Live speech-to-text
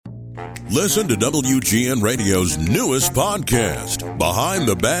Listen to WGN Radio's newest podcast, Behind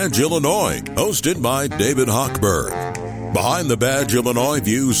the Badge Illinois, hosted by David Hochberg. Behind the Badge Illinois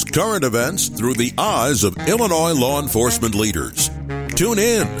views current events through the eyes of Illinois law enforcement leaders. Tune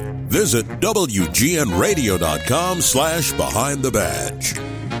in. Visit WGNradio.com/Behind the Badge.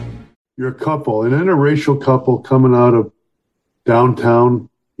 You're a couple, an interracial couple coming out of downtown.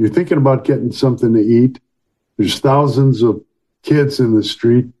 You're thinking about getting something to eat. There's thousands of kids in the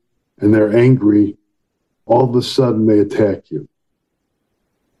street, and they're angry. All of a sudden, they attack you.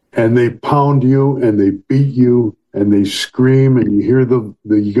 And they pound you, and they beat you, and they scream, and you hear the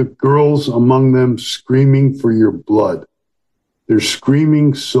girls among them screaming for your blood. They're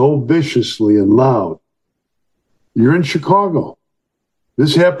screaming so viciously and loud. You're in Chicago.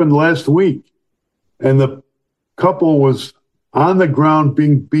 This happened last week, and the couple was on the ground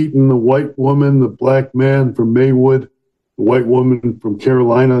being beaten, the white woman, the black man from Maywood, the white woman from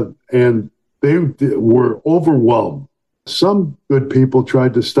Carolina, and they were overwhelmed. Some good people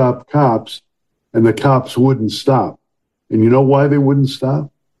tried to stop cops, and the cops wouldn't stop. And you know why they wouldn't stop?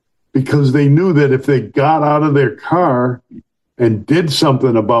 Because they knew that if they got out of their car and did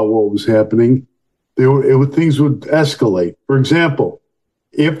something about what was happening, things would escalate. For example,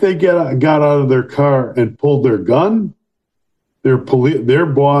 if they got out of their car and pulled their gun, their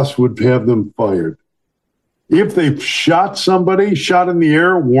boss would have them fired. If they shot somebody, shot in the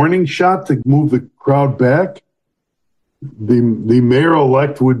air, warning shot to move the crowd back, the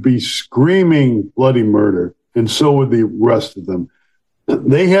mayor-elect would be screaming bloody murder, and so would the rest of them.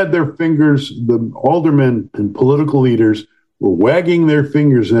 They had their fingers, the aldermen and political leaders were wagging their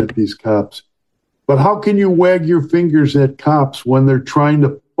fingers at these cops. But how can you wag your fingers at cops when they're trying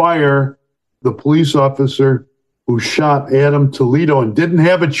to fire the police officer who shot Adam Toledo and didn't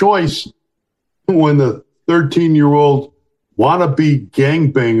have a choice when the 13-year-old wannabe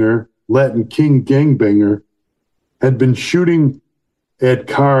gangbanger, Latin King gangbanger, had been shooting at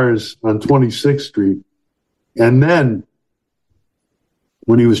cars on 26th Street. And then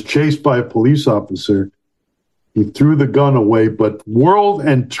when he was chased by a police officer, he threw the gun away, but whirled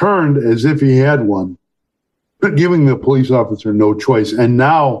and turned as if he had one, giving the police officer no choice. And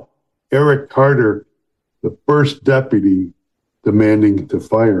now Eric Carter, the first deputy, demanding to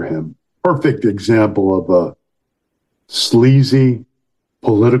fire him. Perfect example of a sleazy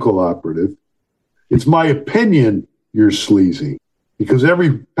political operative. It's my opinion you're sleazy, because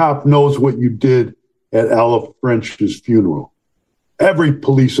every cop knows what you did at Ella French's funeral. Every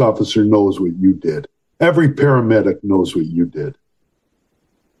police officer knows what you did. Every paramedic knows what you did.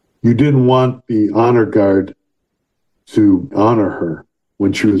 You didn't want the honor guard to honor her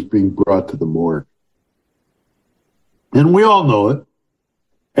when she was being brought to the morgue. And we all know it.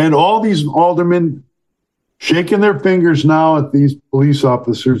 And all these aldermen shaking their fingers now at these police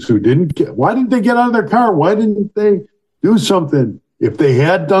officers who why didn't they get out of their car? Why didn't they do something? If they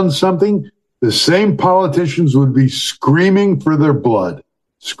had done something, the same politicians would be screaming for their blood,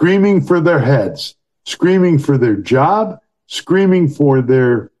 screaming for their heads, screaming for their job, screaming for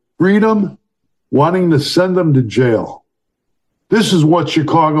their freedom, wanting to send them to jail. This is what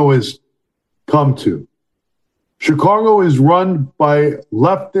Chicago has come to. Chicago is run by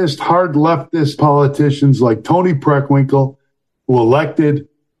leftist, hard leftist politicians like Tony Preckwinkle, who elected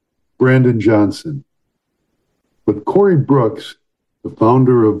Brandon Johnson. But Corey Brooks, the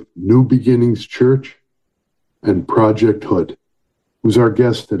founder of New Beginnings Church and Project Hood, who's our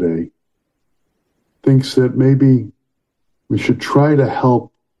guest today, thinks that maybe we should try to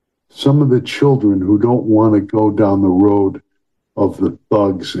help some of the children who don't want to go down the road of the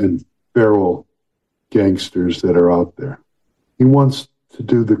thugs and feral gangsters that are out there. He wants to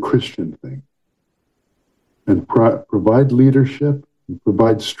do the Christian thing and provide leadership and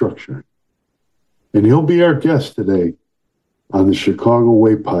provide structure. And he'll be our guest today on the Chicago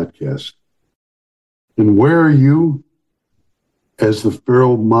Way podcast. And where are you as the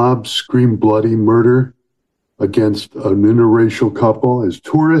feral mob scream bloody murder against an interracial couple, as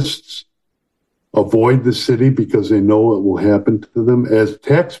tourists avoid the city because they know it will happen to them, as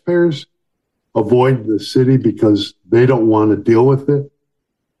taxpayers avoid the city because they don't want to deal with it?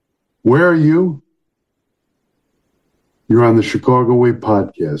 Where are you? You're on the Chicago Way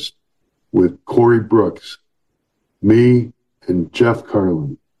podcast with Corey Brooks, me, and Jeff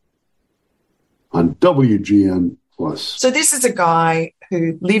Carlin on WGN+. So this is a guy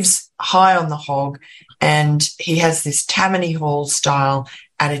who lives high on the hog, and he has this Tammany Hall style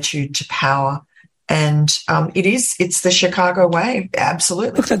attitude to power. And it's the Chicago way,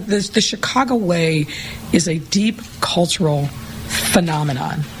 absolutely. Look, the Chicago way is a deep cultural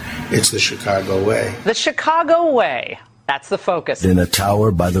phenomenon. It's the Chicago way. The Chicago way. That's the focus. In a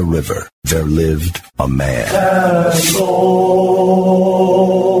tower by the river, there lived a man.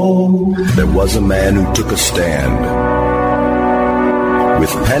 There was a man who took a stand.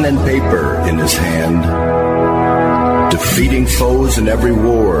 With pen and paper in his hand, defeating foes in every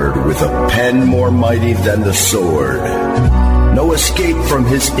ward with a pen more mighty than the sword. No escape from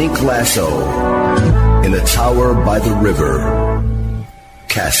his ink lasso. In a tower by the river,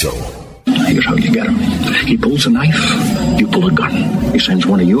 Castle. Here's how you get him. He pulls a knife, you pull a gun. He sends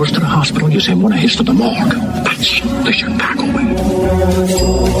one of yours to the hospital, you send one of his to the morgue. That's the Chicago way.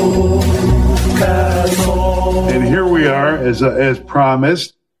 And here we are, as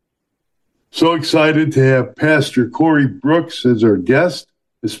promised. So excited to have Pastor Corey Brooks as our guest,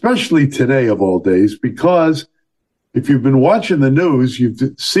 especially today of all days, because if you've been watching the news, you've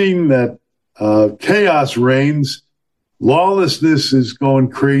seen that chaos reigns. Lawlessness is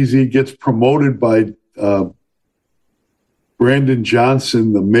going crazy, gets promoted by Brandon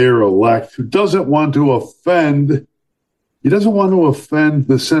Johnson, the mayor-elect, who doesn't want to offend. He doesn't want to offend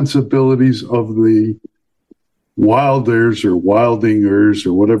the sensibilities of the Wilders or Wildingers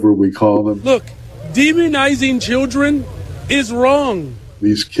or whatever we call them. Look, demonizing children is wrong.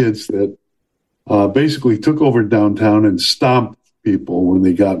 These kids that basically took over downtown and stomped people when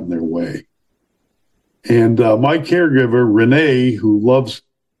they got in their way. And my caregiver, Renee, who loves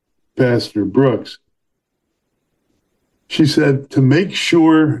Pastor Brooks, she said to make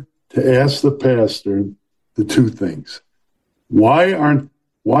sure to ask the pastor the two things. Why aren't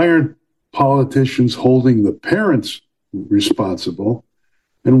politicians holding the parents responsible?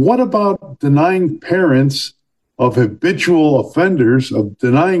 And what about denying parents of habitual offenders, of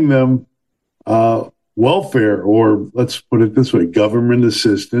denying them welfare, or let's put it this way, government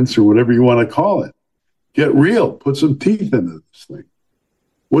assistance, or whatever you want to call it? Get real. Put some teeth into this thing.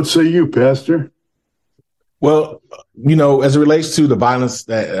 What say you, Pastor? Well, as it relates to the violence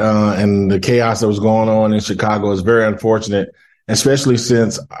that and the chaos that was going on in Chicago, is very unfortunate, especially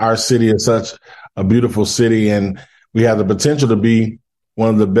since our city is such a beautiful city and we have the potential to be one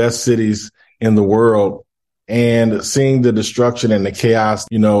of the best cities in the world. And seeing the destruction and the chaos,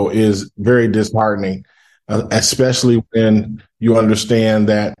 is very disheartening, especially when you understand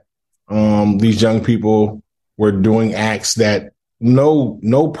that these young people were doing acts that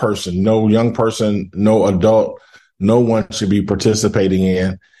no person, no young person, no adult, no one should be participating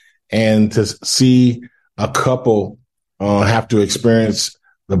in. And to see a couple have to experience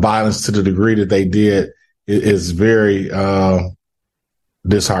the violence to the degree that they did is very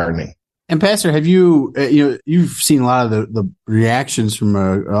disheartening. And Pastor, have you've seen a lot of the reactions from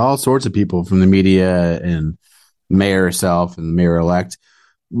all sorts of people, from the media and the mayor herself and the mayor-elect.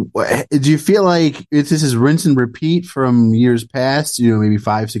 Do you feel like this is rinse and repeat from years past, maybe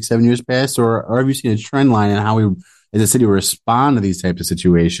 5, 6, 7 years past, or have you seen a trend line in how we as a city respond to these types of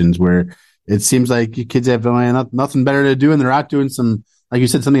situations where it seems like kids have nothing better to do and they're out doing some, like you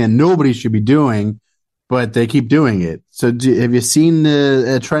said, something that nobody should be doing, but they keep doing it. So have you seen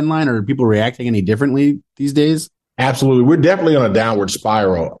a trend line, or are people reacting any differently these days? Absolutely. We're definitely on a downward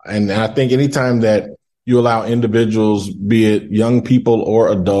spiral. And I think anytime that you allow individuals, be it young people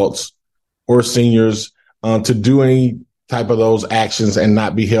or adults or seniors, to do any type of those actions and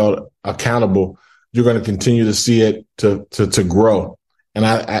not be held accountable, you're going to continue to see it to grow. And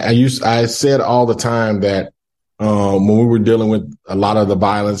I said all the time that when we were dealing with a lot of the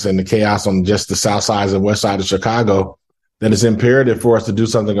violence and the chaos on just the south side and west side of Chicago, that it's imperative for us to do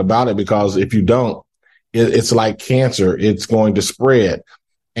something about it, because if you don't, it's like cancer. It's going to spread.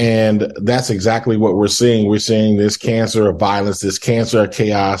 And that's exactly what we're seeing. We're seeing this cancer of violence, this cancer of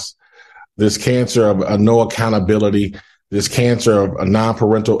chaos, this cancer of no accountability, this cancer of a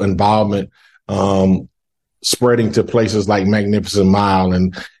non-parental involvement, spreading to places like Magnificent Mile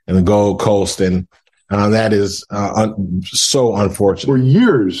and the Gold Coast. And that is so unfortunate. For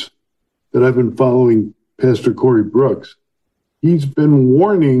years that I've been following Pastor Corey Brooks, he's been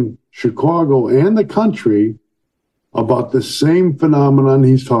warning Chicago and the country about the same phenomenon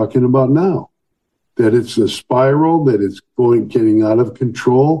he's talking about now, that it's a spiral, that it's getting out of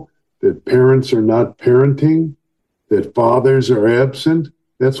control, that parents are not parenting, that fathers are absent.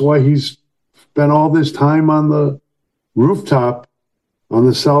 That's why he's spent all this time on the rooftop on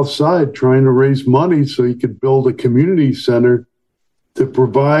the south side trying to raise money so he could build a community center to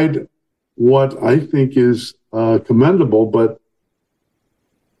provide what I think is commendable, but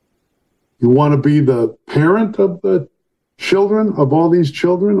you want to be the parent of the children, of all these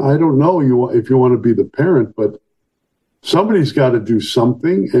children? I don't know if you want to be the parent, but somebody's got to do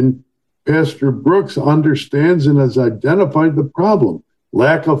something. And Pastor Brooks understands and has identified the problem.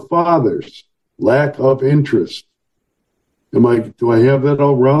 Lack of fathers, lack of interest. Do I have that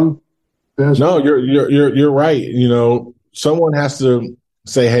all wrong, Pastor? No, you're right. Someone has to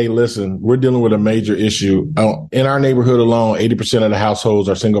say, hey, listen, we're dealing with a major issue. In our neighborhood alone, 80% of the households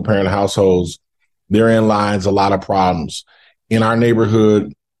are single parent households. Therein lies a lot of problems. In our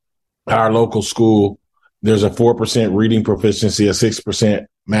neighborhood, at our local school, there's a 4% reading proficiency, a 6%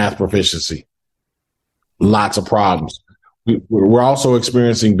 math proficiency. Lots of problems. We're also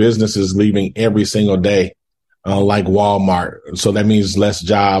experiencing businesses leaving every single day, like Walmart. So that means less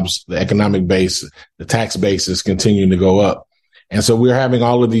jobs, the economic base, the tax base is continuing to go up. And so we're having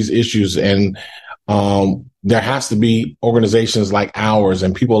all of these issues, and there has to be organizations like ours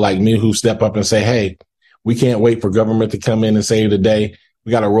and people like me who step up and say, hey, we can't wait for government to come in and save the day.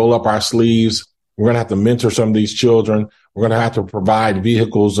 We got to roll up our sleeves. We're going to have to mentor some of these children. We're going to have to provide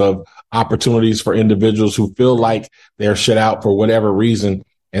vehicles of opportunities for individuals who feel like they're shut out for whatever reason,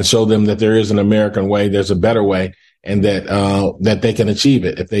 and show them that there is an American way, there's a better way, and that they can achieve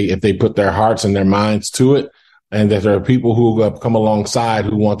it if they put their hearts and their minds to it, and that there are people who have come alongside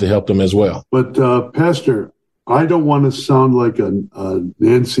who want to help them as well. But Pastor, I don't want to sound like a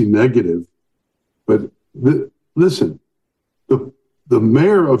Nancy negative, but listen, the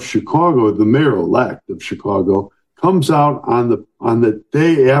mayor of Chicago, the mayor-elect of Chicago, comes out on the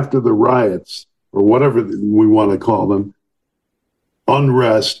day after the riots, or whatever we want to call them,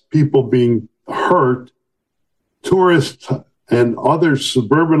 unrest, people being hurt, tourists and other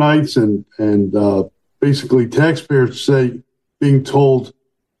suburbanites and basically taxpayers being told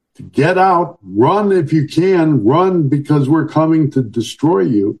to get out, run if you can, run because we're coming to destroy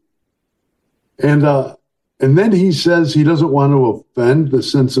you. And then he says he doesn't want to offend the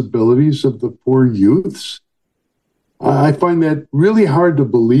sensibilities of the poor youths. I find that really hard to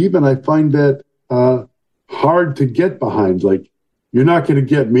believe, and I find that hard to get behind. Like, you're not going to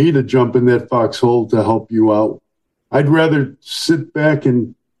get me to jump in that foxhole to help you out. I'd rather sit back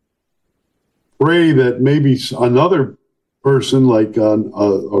and pray that maybe another person, like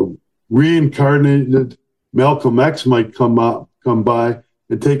a reincarnated Malcolm X, might come by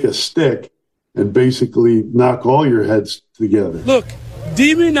and take a stick and basically knock all your heads together. Look,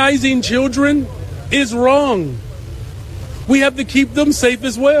 demonizing children is wrong. We have to keep them safe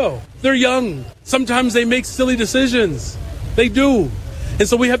as well. They're young. Sometimes they make silly decisions. They do. And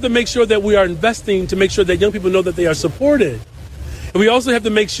so we have to make sure that we are investing to make sure that young people know that they are supported. And we also have to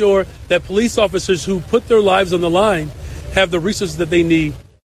make sure that police officers who put their lives on the line have the resources that they need.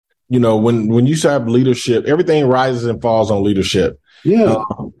 When you have leadership, everything rises and falls on leadership. Yeah,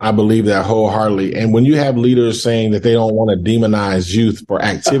 I believe that wholeheartedly. And when you have leaders saying that they don't want to demonize youth for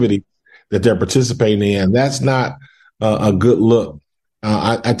activity that they're participating in, that's not a good look.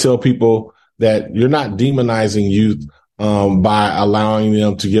 I tell people that you're not demonizing youth by allowing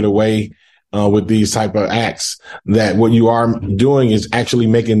them to get away with these type of acts. That what you are doing is actually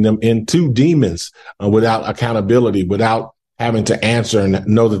making them into demons without accountability, without having to answer and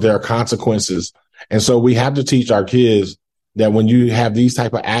know that there are consequences. And so we have to teach our kids that when you have these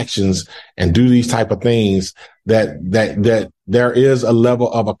type of actions and do these type of things, that there is a level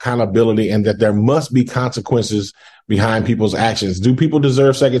of accountability and that there must be consequences behind people's actions. Do people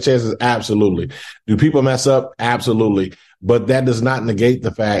deserve second chances? Absolutely. Do people mess up? Absolutely. But that does not negate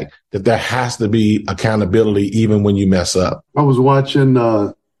the fact that there has to be accountability even when you mess up. I was watching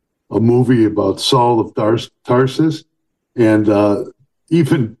a movie about Saul of Tarsus, and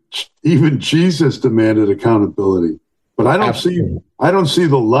even Jesus demanded accountability. But I don't see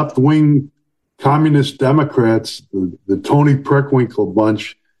the left-wing communist Democrats, the Tony Preckwinkle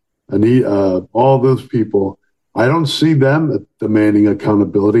bunch, and all those people. I don't see them demanding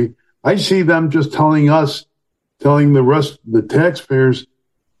accountability. I see them just telling the rest, the taxpayers,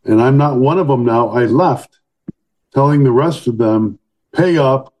 and I'm not one of them now. I left, telling the rest of them, pay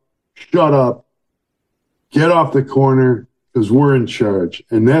up, shut up, get off the corner, because we're in charge,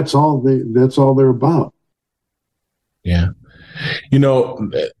 and that's all they're about. Yeah.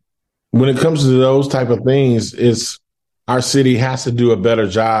 When it comes to those type of things, it's our city has to do a better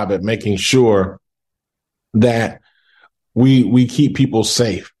job at making sure that we keep people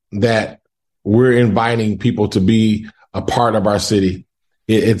safe, that we're inviting people to be a part of our city.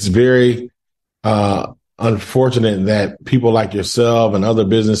 It's very unfortunate that people like yourself and other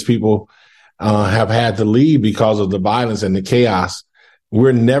business people have had to leave because of the violence and the chaos.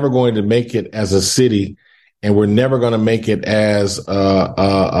 We're never going to make it as a city, and we're never going to make it as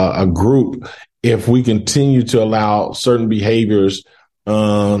a group if we continue to allow certain behaviors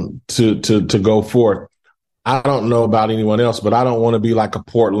to go forth. I don't know about anyone else, but I don't want to be like a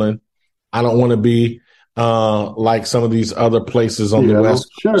Portland. I don't want to be like some of these other places on the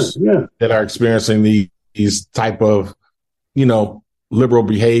West Coast that are experiencing these type of liberal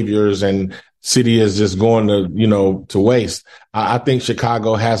behaviors and city is just going to waste. I think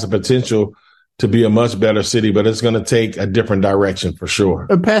Chicago has the potential to be a much better city, but it's going to take a different direction for sure.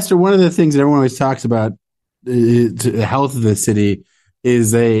 Pastor, one of the things that everyone always talks about, the health of the city,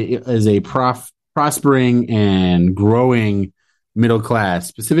 is a prospering and growing middle class,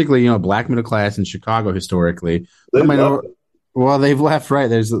 specifically, black middle class in Chicago historically. They've left, right?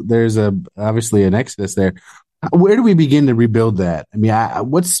 There's obviously an exodus there. Where do we begin to rebuild that? I mean,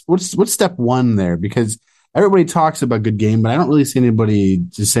 what's step one there? Because everybody talks about good game, but I don't really see anybody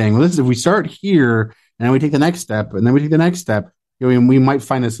just saying, well, listen, if we start here and then we take the next step and then we take the next step, we might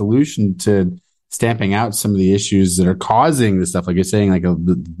find a solution to stamping out some of the issues that are causing this stuff, like you're saying, like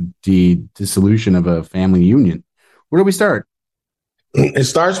the dissolution of a family union. Where do we start? It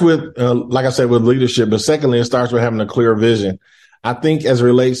starts with, like I said, with leadership, but secondly, it starts with having a clear vision. I think as it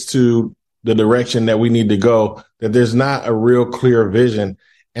relates to the direction that we need to go, that there's not a real clear vision.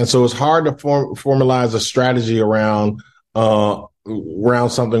 And so it's hard to formalize a strategy around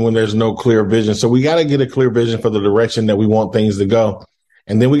something when there's no clear vision. So we got to get a clear vision for the direction that we want things to go.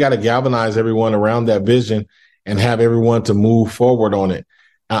 And then we got to galvanize everyone around that vision and have everyone to move forward on it.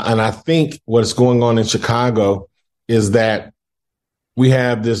 And I think what's going on in Chicago is that we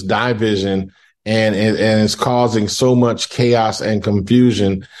have this division and it's causing so much chaos and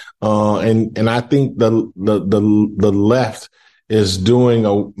confusion. And I think the left is doing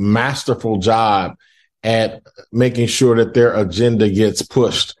a masterful job at making sure that their agenda gets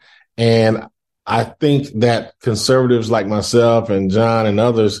pushed. And I think that conservatives like myself and John and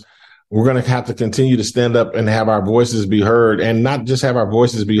others, we're going to have to continue to stand up and have our voices be heard, and not just have our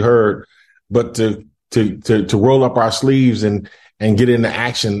voices be heard, but to roll up our sleeves and get into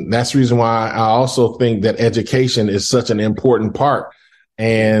action. That's the reason why I also think that education is such an important part.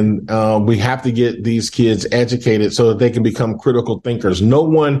 And we have to get these kids educated so that they can become critical thinkers. No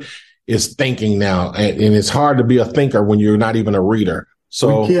one is thinking now, and it's hard to be a thinker when you're not even a reader.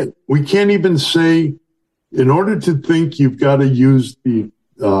 So we can't even say, in order to think, you've got to use the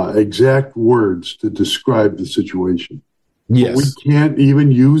exact words to describe the situation. Yes. But we can't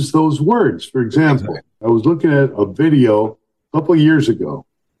even use those words. For example, I was looking at a video a couple of years ago,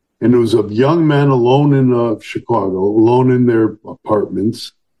 and it was of young men alone in Chicago, alone in their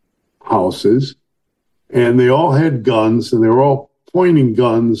apartments, houses, and they all had guns, and they were all pointing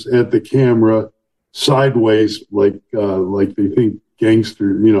guns at the camera sideways, like they think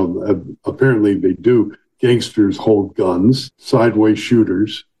gangsters, apparently they do. Gangsters hold guns, sideways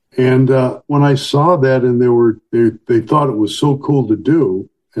shooters. And when I saw that, and they thought it was so cool to do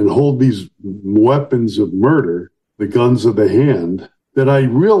and hold these weapons of murder, the guns of the hand, that I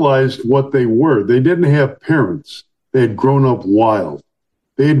realized what they were. They didn't have parents. They had grown up wild.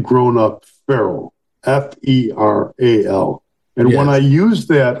 They had grown up feral, Feral. And Yes. when I used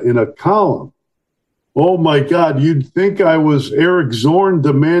that in a column, oh my God, you'd think I was Eric Zorn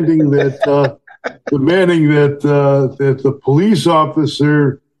demanding that the police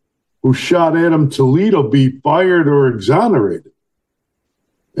officer who shot Adam Toledo be fired or exonerated.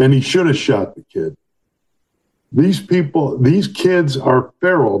 And he should have shot the kid. These kids are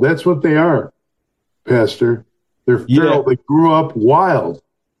feral. That's what they are, Pastor. They're feral. Yeah. They grew up wild,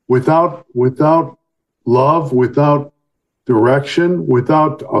 without love, without direction,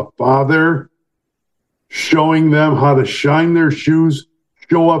 without a father showing them how to shine their shoes,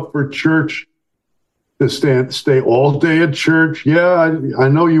 show up for church, to stay all day at church. Yeah, I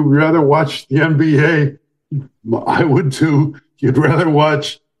know you'd rather watch the NBA. I would too. You'd rather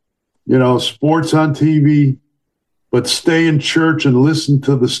watch, sports on TV, but stay in church and listen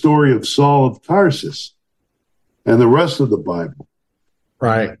to the story of Saul of Tarsus and the rest of the Bible.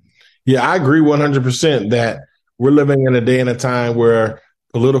 Right. Yeah, I agree 100% that we're living in a day and a time where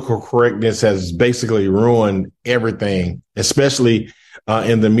political correctness has basically ruined everything, especially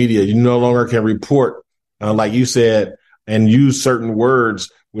in the media. You no longer can report, like you said, and use certain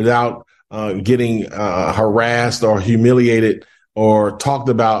words without getting harassed or humiliated or talked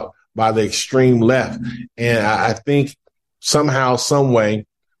about by the extreme left. And I think somehow, some way,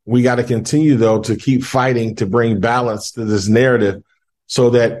 we got to continue, though, to keep fighting to bring balance to this narrative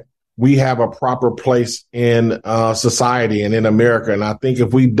so that we have a proper place in society and in America. And I think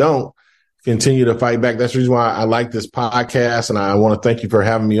if we don't continue to fight back, that's the reason why I like this podcast. And I want to thank you for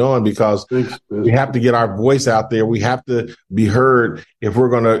having me on, because we have to get our voice out there. We have to be heard if we're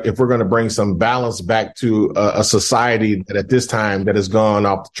going to bring some balance back to a society that at this time that has gone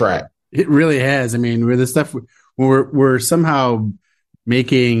off the track. It really has. I mean, with the stuff we're somehow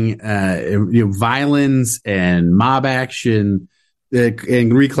making violence and mob action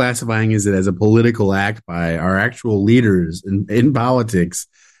and reclassifying it as a political act by our actual leaders in politics.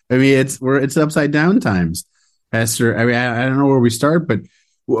 I mean, it's upside down times, Pastor. I mean, I don't know where we start, but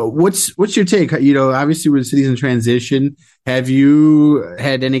what's your take? Obviously, we're cities in transition. Have you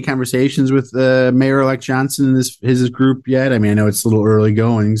had any conversations with Mayor-elect Johnson and his group yet? I mean, I know it's a little early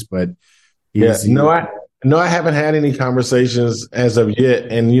goings, but I haven't had any conversations as of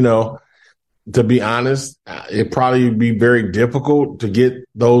yet. And to be honest, it'd probably be very difficult to get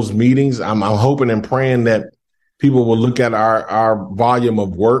those meetings. I'm hoping and praying that people will look at our volume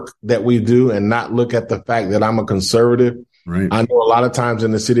of work that we do and not look at the fact that I'm a conservative. Right. I know a lot of times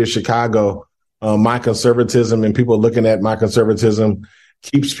in the city of Chicago, my conservatism and people looking at my conservatism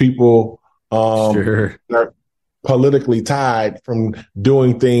keeps people politically tied from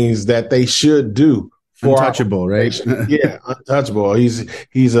doing things that they should do. Untouchable, right? Yeah, untouchable.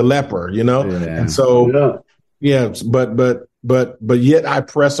 He's a leper, and so but yet I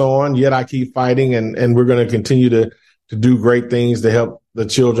press on, yet I keep fighting, and we're going to continue to do great things to help the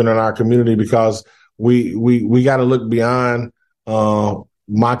children in our community, because we got to look beyond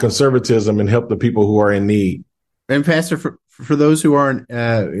my conservatism and help the people who are in need. And Pastor, for those who aren't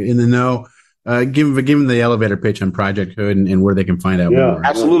in the know, give them the elevator pitch on Project Hood and where they can find out more.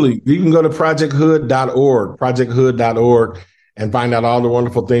 Absolutely. You can go to projecthood.org, and find out all the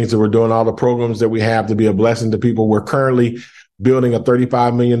wonderful things that we're doing, all the programs that we have to be a blessing to people. We're currently building a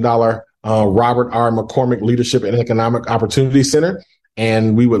 $35 million Robert R. McCormick Leadership and Economic Opportunity Center,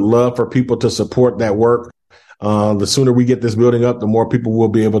 and we would love for people to support that work. The sooner we get this building up, the more people will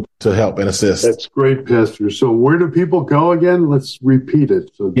be able to help and assist. That's great, Pastor. So where do people go again? Let's repeat it.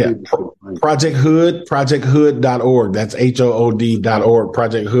 So Project Hood, projecthood.org. That's HOOD.org.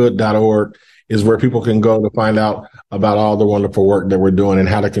 Projecthood.org is where people can go to find out about all the wonderful work that we're doing and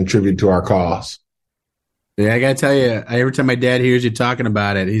how to contribute to our cause. Yeah, I got to tell you, every time my dad hears you talking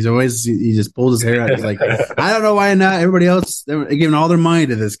about it, he just pulls his hair out. He's like, I don't know why not everybody else, they're giving all their money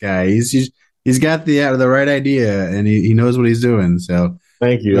to this guy. He's got the right idea, and he knows what he's doing. So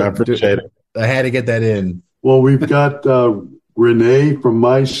thank you. I appreciate it. I had to get that in. Well, we've got Renee from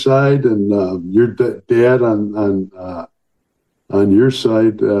my side, and your dad on your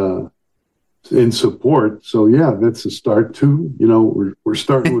side in support. So yeah, that's a start too. We're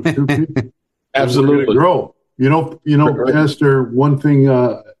starting with two people. Absolutely. Grow. Pastor, one thing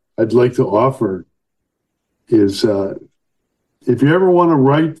I'd like to offer is if you ever want to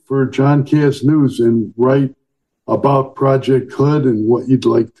write for John Kass News and write about Project Hood and what you'd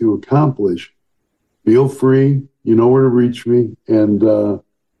like to accomplish, feel free. You know where to reach me. And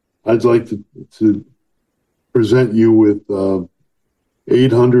I'd like to present you with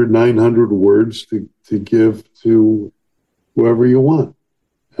 800, 900 words to give to whoever you want.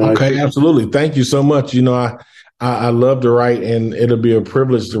 Okay, absolutely. Thank you so much. I love to write, and it'll be a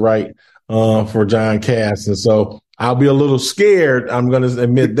privilege to write for John Kass. And so I'll be a little scared. I'm going to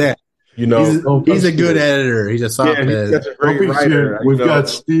admit that. He's a good editor. He's a soft he's such a great writer. We've got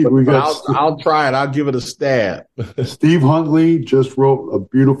Steve. I'll try it. I'll give it a stab. Steve Huntley just wrote a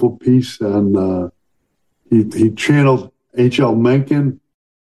beautiful piece on. He channeled H.L. Mencken.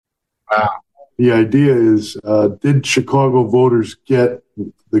 Wow. The idea is, did Chicago voters get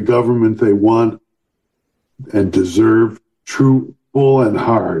the government they want and deserve, true, full, and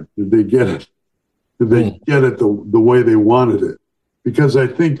hard? Did they get it? Did they get it the way they wanted it? Because I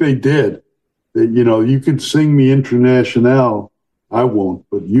think they did. You could sing the Internationale. I won't,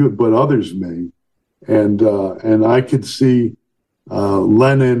 but others may. And I could see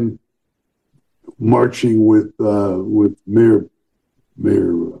Lenin marching with Mayor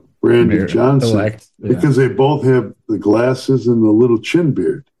Brandon Johnson, because they both have the glasses and the little chin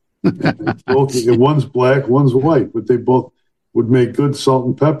beard. One's black, one's white, but they both would make good salt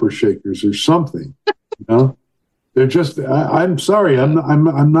and pepper shakers or something. They're just. I'm sorry. I'm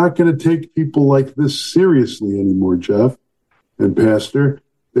not going to take people like this seriously anymore, Jeff and Pastor.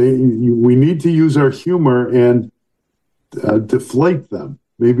 We need to use our humor and deflate them,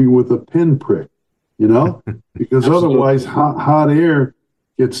 maybe with a pinprick. Because otherwise, hot air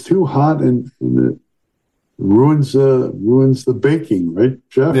gets too hot and it ruins the baking, right,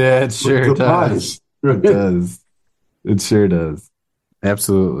 Jeff? Yeah, it sure does. Pies, right? It does. It sure does.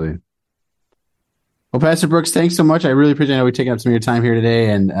 Absolutely. Well, Pastor Brooks, thanks so much. I really appreciate how we've taken up some of your time here today,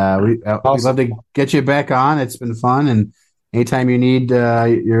 and we'd love to get you back on. It's been fun, and anytime you need,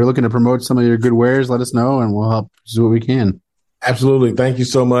 you're looking to promote some of your good wares, let us know, and we'll help do what we can. Absolutely. Thank you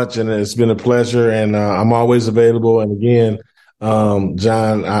so much. And it's been a pleasure. And I'm always available. And again,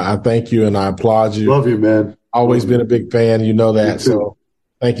 John, I thank you and I applaud you. Love you, man. Always been a big fan. You know that. So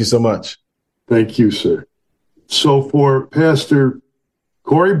thank you so much. Thank you, sir. So for Pastor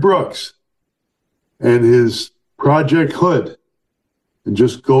Corey Brooks and his Project Hood. And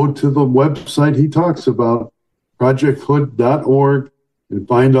just go to the website he talks about, projecthood.org, and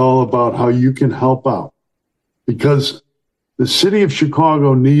find all about how you can help out. Because the city of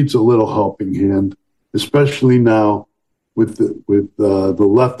Chicago needs a little helping hand, especially now with the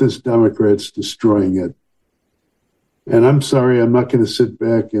leftist Democrats destroying it. And I'm sorry, I'm not going to sit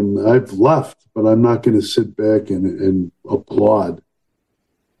back, and I've left, but I'm not going to sit back and applaud.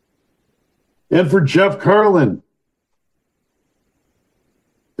 And for Jeff Carlin,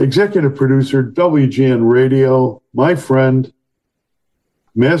 executive producer, WGN Radio, my friend,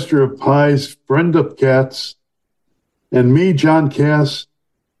 master of pies, friend of cats, and me, John Kass,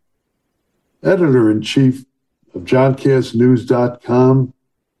 editor-in-chief of JohnKassNews.com,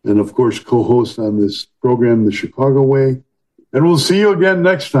 and, of course, co-host on this program, The Chicago Way. And we'll see you again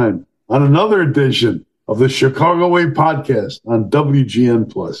next time on another edition of the Chicago Way podcast on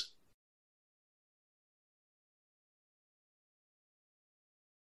WGN+.